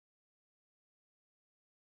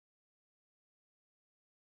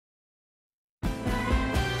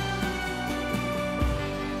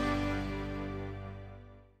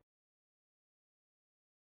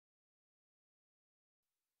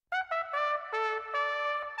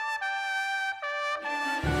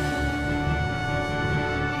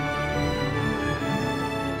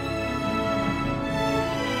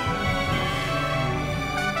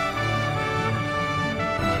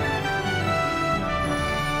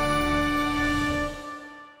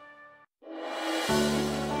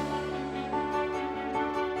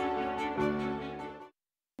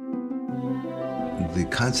The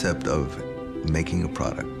concept of making a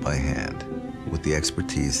product by hand with the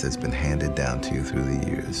expertise that's been handed down to you through the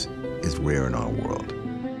years is rare in our world.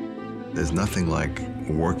 There's nothing like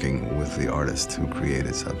working with the artist who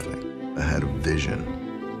created something, that had a vision.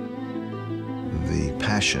 The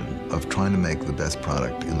passion of trying to make the best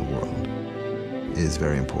product in the world is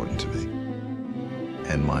very important to me.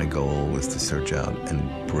 And my goal was to search out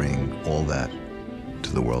and bring all that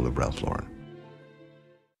to the world of Ralph Lauren.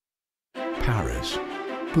 Paris,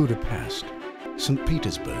 Budapest, St.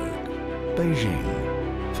 Petersburg,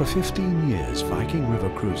 Beijing. For 15 years, Viking River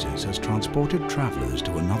Cruises has transported travelers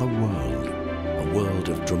to another world, a world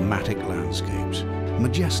of dramatic landscapes,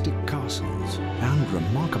 majestic castles, and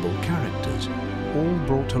remarkable characters, all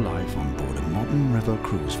brought to life on board a modern river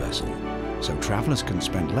cruise vessel, so travelers can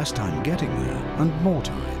spend less time getting there and more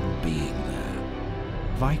time being there.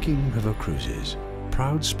 Viking River Cruises,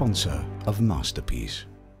 proud sponsor of Masterpiece.